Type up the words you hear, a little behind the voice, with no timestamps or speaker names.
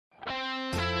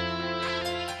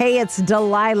Hey, it's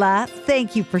Delilah.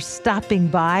 Thank you for stopping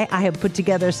by. I have put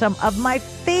together some of my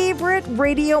favorite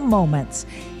radio moments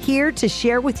here to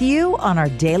share with you on our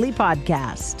daily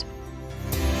podcast.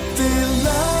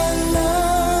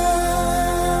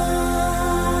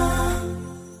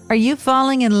 Are you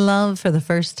falling in love for the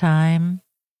first time?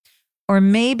 Or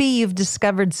maybe you've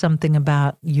discovered something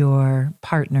about your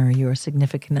partner, your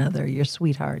significant other, your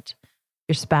sweetheart,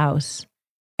 your spouse,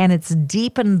 and it's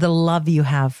deepened the love you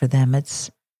have for them. It's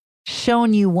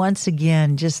shown you once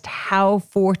again just how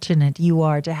fortunate you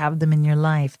are to have them in your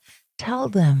life. Tell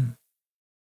them.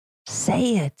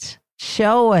 Say it.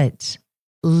 Show it.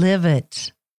 Live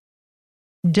it.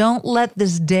 Don't let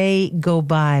this day go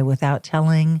by without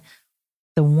telling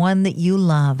the one that you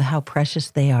love how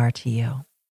precious they are to you.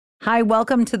 Hi,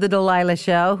 welcome to the Delilah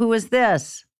Show. Who is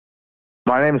this?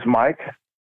 My name is Mike.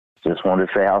 Just wanted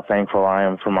to say how thankful I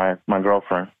am for my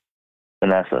girlfriend,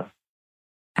 Vanessa.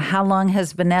 How long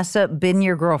has Vanessa been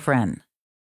your girlfriend?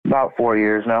 About 4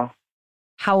 years now.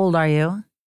 How old are you?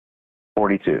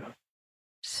 42.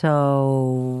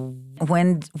 So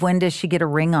when does she get a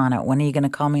ring on it? When are you going to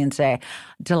call me and say,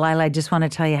 Delilah, I just want to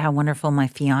tell you how wonderful my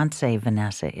fiance,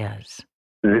 Vanessa, is?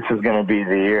 This is going to be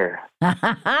the year.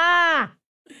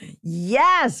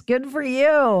 Yes, good for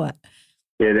you.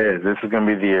 It is. This is going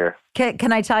to be the year.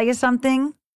 Can I tell you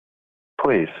something?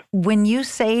 Please. When you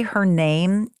say her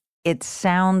name, it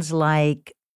sounds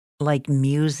like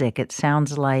music. It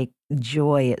sounds like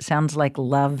joy. It sounds like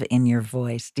love in your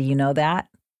voice. Do you know that?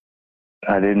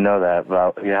 I didn't know that,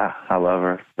 but yeah, I love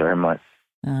her very much.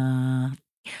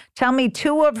 Tell me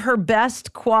two of her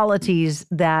best qualities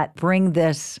that bring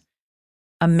this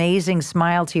amazing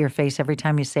smile to your face every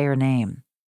time you say her name.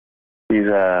 She's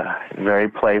very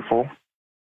playful,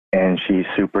 and she's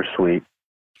super sweet.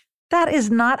 That is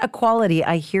not a quality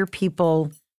I hear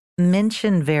people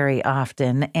mention very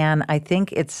often, and I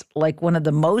think it's like one of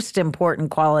the most important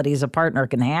qualities a partner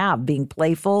can have, being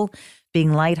playful,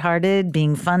 being lighthearted,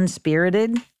 being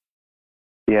fun-spirited.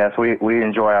 Yes, we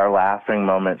enjoy our laughing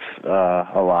moments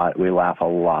a lot. We laugh a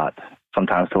lot,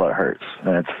 sometimes till it hurts,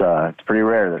 and it's pretty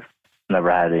rare that I've never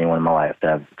had anyone in my life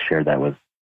that I've shared that with.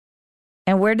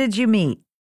 And where did you meet?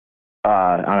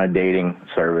 On a dating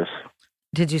service.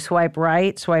 Did you swipe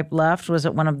right, swipe left? Was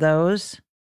it one of those?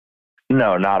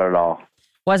 No, not at all.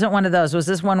 Wasn't one of those. Was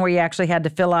this one where you actually had to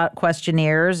fill out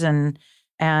questionnaires and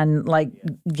like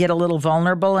get a little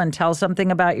vulnerable and tell something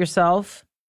about yourself?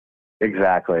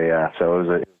 Exactly, yeah. So it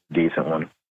was a decent one.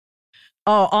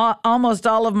 Oh, almost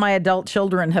all of my adult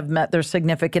children have met their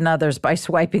significant others by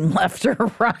swiping left or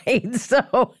right.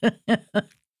 So,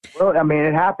 well, I mean,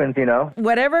 it happens, you know.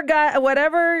 Whatever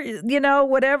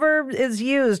is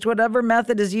used, whatever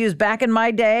method is used. Back in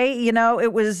my day,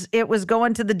 it was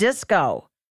going to the disco.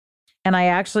 And I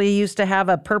actually used to have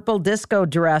a purple disco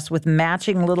dress with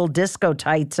matching little disco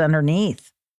tights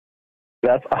underneath.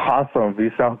 That's awesome.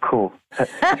 You sound cool.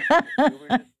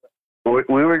 We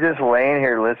were just laying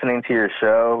here listening to your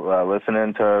show,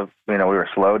 listening to, we were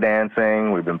slow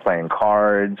dancing. We've been playing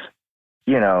cards,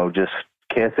 just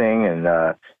kissing. And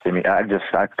I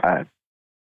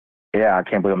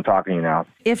can't believe I'm talking to you now.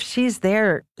 If she's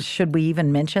there, should we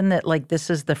even mention that, like, this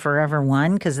is the forever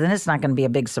one? Because then it's not going to be a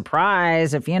big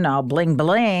surprise if, bling,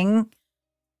 bling.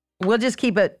 We'll just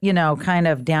keep it, kind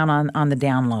of down on the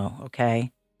down low,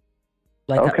 okay?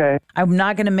 Okay. I'm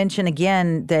not going to mention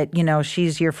again that,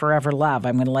 she's your forever love.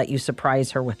 I'm going to let you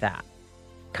surprise her with that.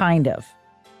 Kind of.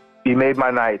 You made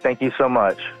my night. Thank you so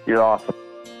much. You're awesome.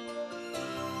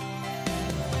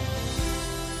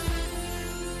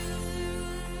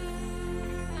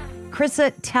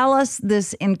 Krissa, tell us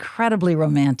this incredibly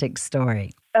romantic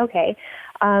story. Okay.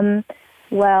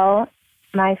 Well,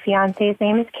 my fiance's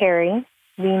name is Carrie.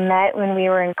 We met when we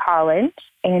were in college,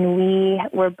 and we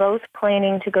were both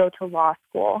planning to go to law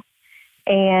school.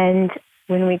 And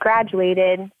when we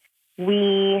graduated,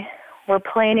 we were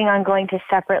planning on going to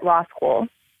separate law schools.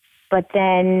 But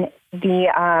then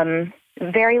the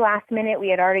very last minute, we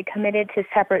had already committed to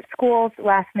separate schools.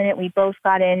 Last minute, we both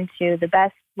got into the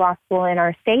best law school in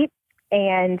our state,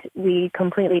 and we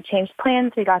completely changed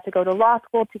plans. We got to go to law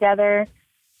school together.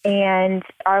 And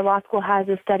our law school has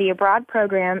a study abroad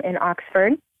program in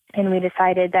Oxford, and we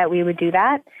decided that we would do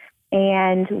that.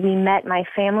 And we met my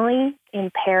family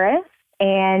in Paris,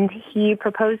 and he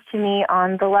proposed to me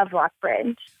on the Lovelock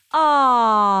Bridge.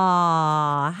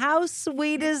 Aw, how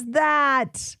sweet is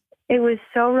that? It was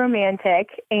so romantic.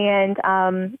 And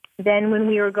then when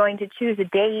we were going to choose a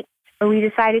date, we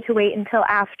decided to wait until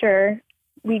after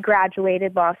we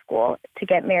graduated law school to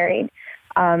get married.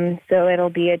 So it'll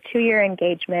be a 2-year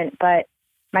engagement, but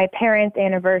my parents'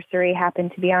 anniversary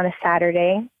happened to be on a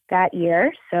Saturday that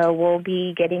year. So we'll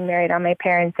be getting married on my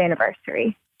parents'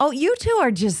 anniversary. Oh, you two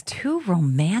are just too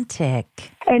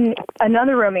romantic. And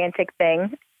another romantic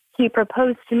thing, he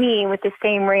proposed to me with the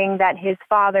same ring that his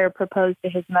father proposed to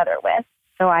his mother with.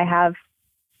 So I have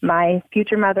my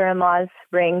future mother-in-law's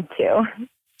ring too.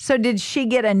 So did she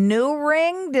get a new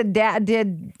ring? Did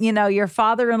your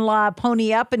father-in-law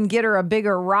pony up and get her a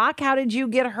bigger rock? How did you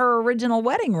get her original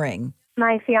wedding ring?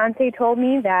 My fiance told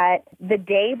me that the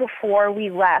day before we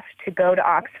left to go to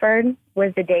Oxford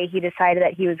was the day he decided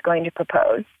that he was going to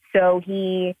propose. So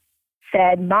he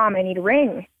said, "Mom, I need a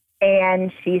ring."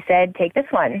 And she said, "Take this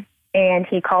one." And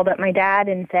he called up my dad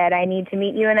and said, "I need to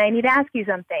meet you and I need to ask you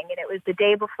something." And it was the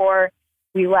day before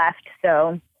we left.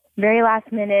 So very last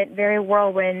minute, very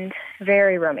whirlwind,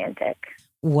 very romantic.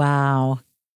 Wow.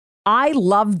 I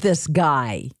love this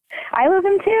guy. I love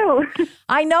him too.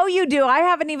 I know you do. I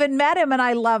haven't even met him, and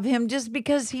I love him just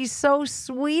because he's so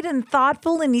sweet and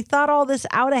thoughtful, and he thought all this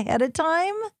out ahead of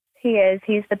time. He is.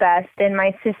 He's the best. And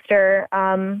my sister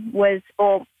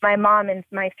my mom and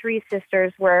my three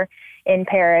sisters were in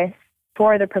Paris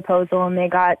for the proposal, and they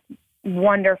got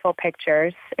wonderful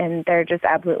pictures, and they're just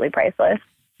absolutely priceless.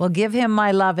 Well, give him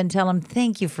my love and tell him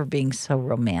thank you for being so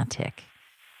romantic.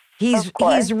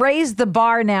 He's raised the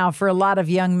bar now for a lot of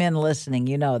young men listening.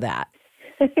 You know that.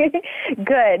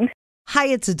 Good. Hi,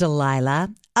 it's Delilah.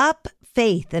 Up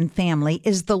Faith and Family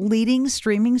is the leading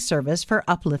streaming service for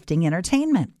uplifting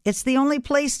entertainment. It's the only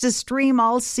place to stream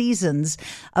all seasons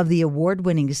of the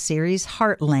award-winning series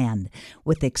Heartland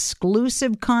with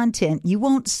exclusive content you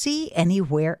won't see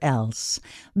anywhere else.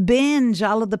 Binge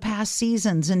all of the past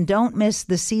seasons and don't miss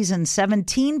the season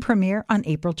 17 premiere on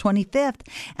April 25th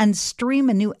and stream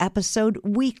a new episode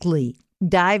weekly.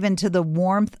 Dive into the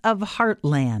warmth of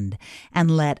Heartland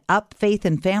and let Up Faith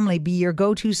and Family be your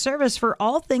go-to service for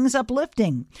all things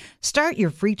uplifting. Start your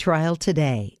free trial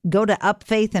today. Go to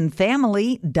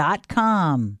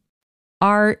upfaithandfamily.com.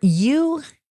 Are you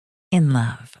in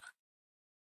love?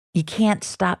 You can't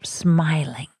stop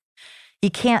smiling. You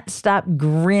can't stop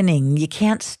grinning. You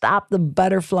can't stop the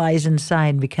butterflies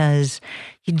inside because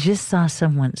you just saw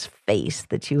someone's face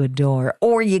that you adore,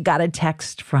 or you got a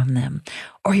text from them,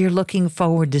 or you're looking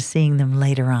forward to seeing them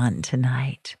later on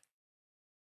tonight.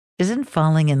 Isn't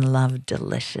falling in love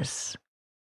delicious?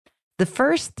 The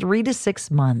first 3 to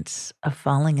 6 months of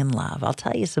falling in love, I'll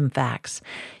tell you some facts.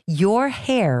 Your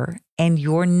hair and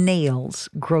your nails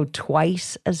grow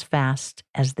twice as fast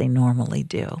as they normally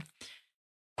do.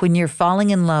 When you're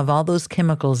falling in love, all those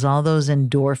chemicals, all those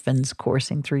endorphins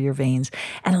coursing through your veins.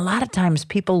 And a lot of times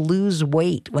people lose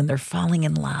weight when they're falling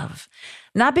in love.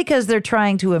 Not because they're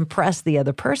trying to impress the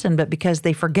other person, but because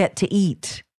they forget to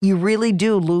eat. You really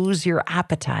do lose your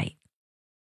appetite.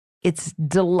 It's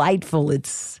delightful.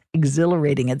 It's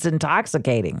exhilarating. It's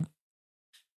intoxicating.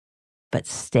 But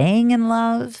staying in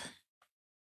love,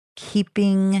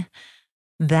 keeping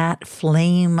that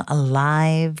flame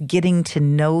alive, getting to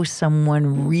know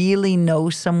someone, really know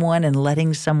someone, and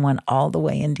letting someone all the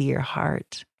way into your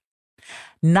heart.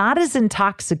 Not as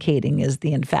intoxicating as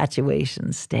the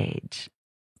infatuation stage,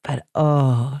 but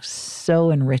so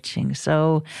enriching,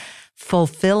 so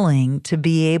fulfilling to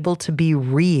be able to be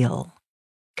real,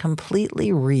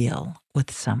 completely real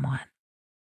with someone.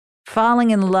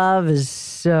 Falling in love is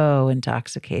so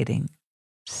intoxicating.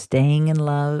 Staying in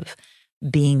love,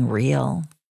 being real,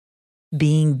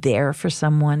 being there for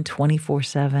someone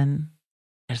 24/7.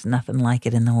 There's nothing like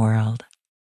it in the world.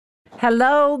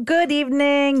 Hello, good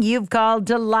evening. You've called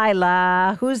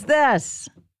Delilah. Who's this?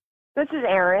 This is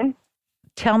Aaron.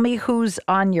 Tell me who's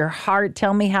on your heart.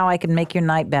 Tell me how I can make your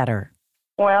night better.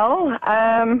 Well,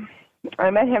 I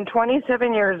met him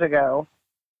 27 years ago,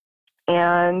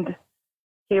 and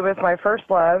he was my first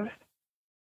love.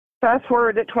 Fast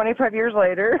forward to 25 years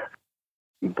later.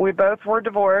 We both were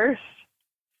divorced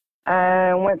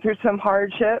and went through some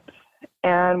hardships,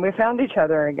 and we found each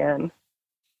other again.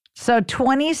 So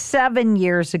 27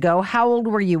 years ago, how old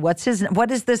were you? What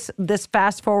is this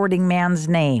fast forwarding man's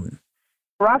name?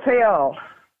 Raphael.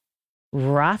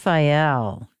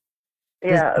 Raphael.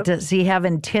 Yeah. Does he have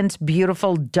intense,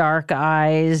 beautiful, dark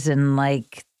eyes and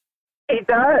like? He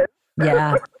does.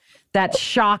 Yeah. That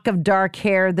shock of dark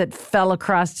hair that fell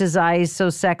across his eyes, so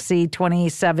sexy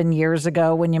 27 years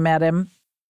ago when you met him?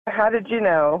 How did you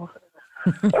know?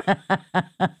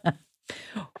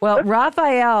 Well,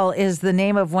 Raphael is the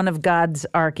name of one of God's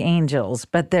archangels,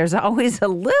 but there's always a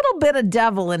little bit of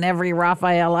devil in every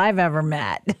Raphael I've ever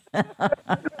met.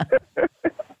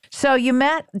 So you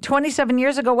met 27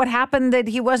 years ago. What happened that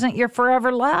he wasn't your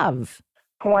forever love?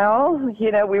 Well,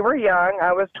 we were young.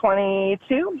 I was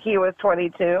 22. He was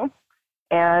 22.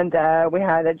 and we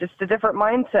had just a different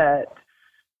mindset.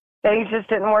 Things just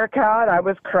didn't work out. I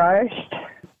was crushed.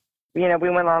 We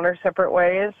went on our separate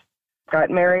ways, got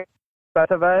married,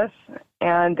 both of us,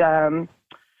 and a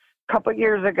couple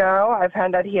years ago, I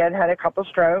found out he had a couple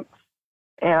strokes,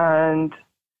 and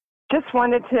just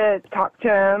wanted to talk to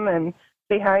him and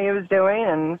see how he was doing,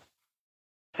 and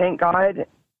thank God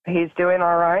he's doing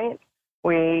all right.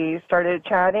 We started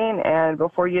chatting, and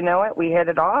before you know it, we hit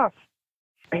it off.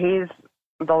 He's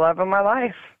the love of my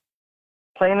life,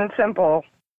 plain and simple.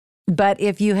 But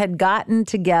if you had gotten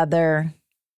together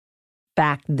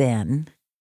back then,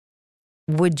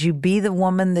 would you be the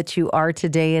woman that you are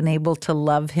today and able to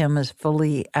love him as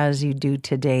fully as you do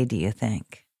today, do you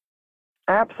think?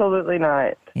 Absolutely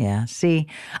not. Yeah. See,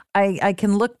 I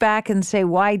can look back and say,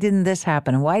 why didn't this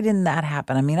happen? Why didn't that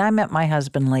happen? I mean, I met my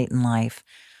husband late in life.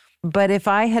 But if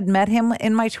I had met him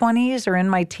in my 20s or in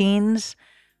my teens,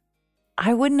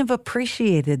 I wouldn't have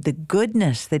appreciated the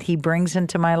goodness that he brings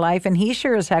into my life. And he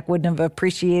sure as heck wouldn't have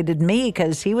appreciated me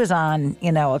because he was on,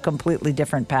 a completely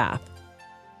different path.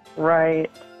 Right.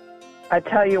 I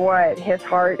tell you what, his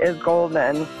heart is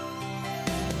golden.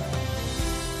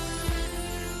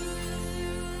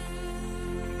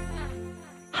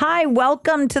 Hi,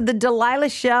 welcome to the Delilah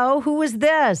Show. Who is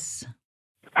this?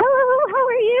 Hello, how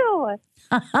are you?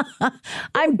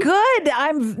 I'm good.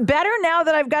 I'm better now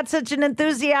that I've got such an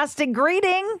enthusiastic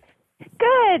greeting.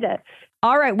 Good.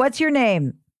 All right, what's your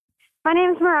name? My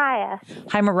name's Mariah.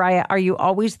 Hi, Mariah. Are you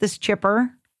always this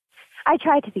chipper? I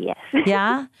try to be, yes.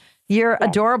 Yeah? You're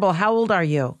adorable. How old are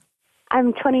you?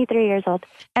 I'm 23 years old.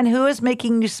 And who is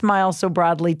making you smile so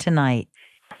broadly tonight?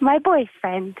 My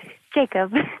boyfriend,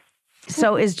 Jacob.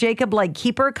 So is Jacob like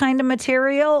keeper kind of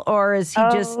material, or is he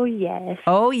just... Oh, yes.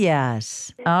 Oh,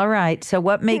 yes. All right. So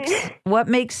what makes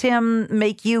him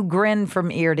make you grin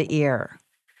from ear to ear?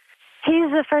 He's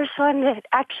the first one to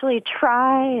actually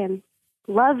try and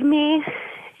love me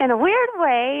in a weird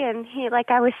way. And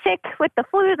I was sick with the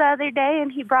flu the other day,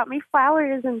 and he brought me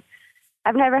flowers. And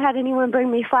I've never had anyone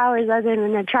bring me flowers other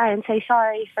than to try and say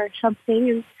sorry for something.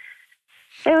 And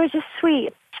it was just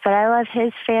sweet. But I love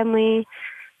his family.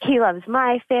 He loves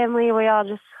my family. We all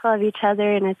just love each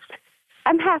other, and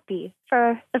I'm happy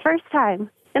for the first time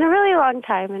in a really long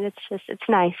time, and it's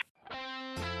nice.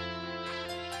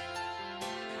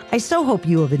 I so hope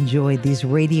you have enjoyed these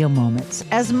radio moments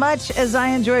as much as I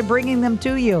enjoy bringing them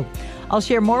to you. I'll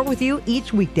share more with you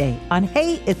each weekday on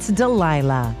Hey, It's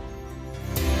Delilah.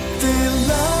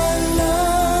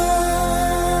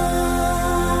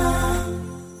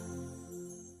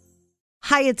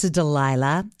 Hi, it's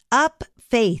Delilah. Up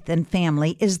Faith and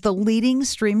Family is the leading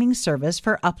streaming service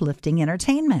for uplifting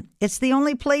entertainment. It's the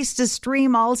only place to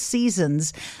stream all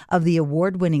seasons of the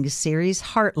award-winning series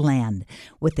Heartland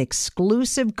with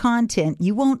exclusive content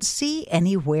you won't see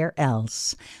anywhere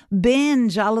else.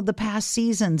 Binge all of the past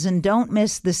seasons and don't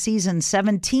miss the season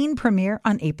 17 premiere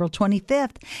on April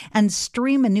 25th and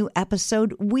stream a new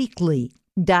episode weekly.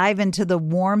 Dive into the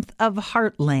warmth of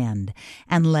Heartland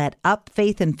and let Up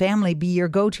Faith and Family be your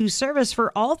go-to service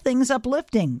for all things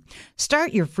uplifting.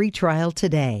 Start your free trial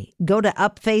today. Go to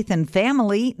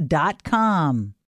upfaithandfamily.com.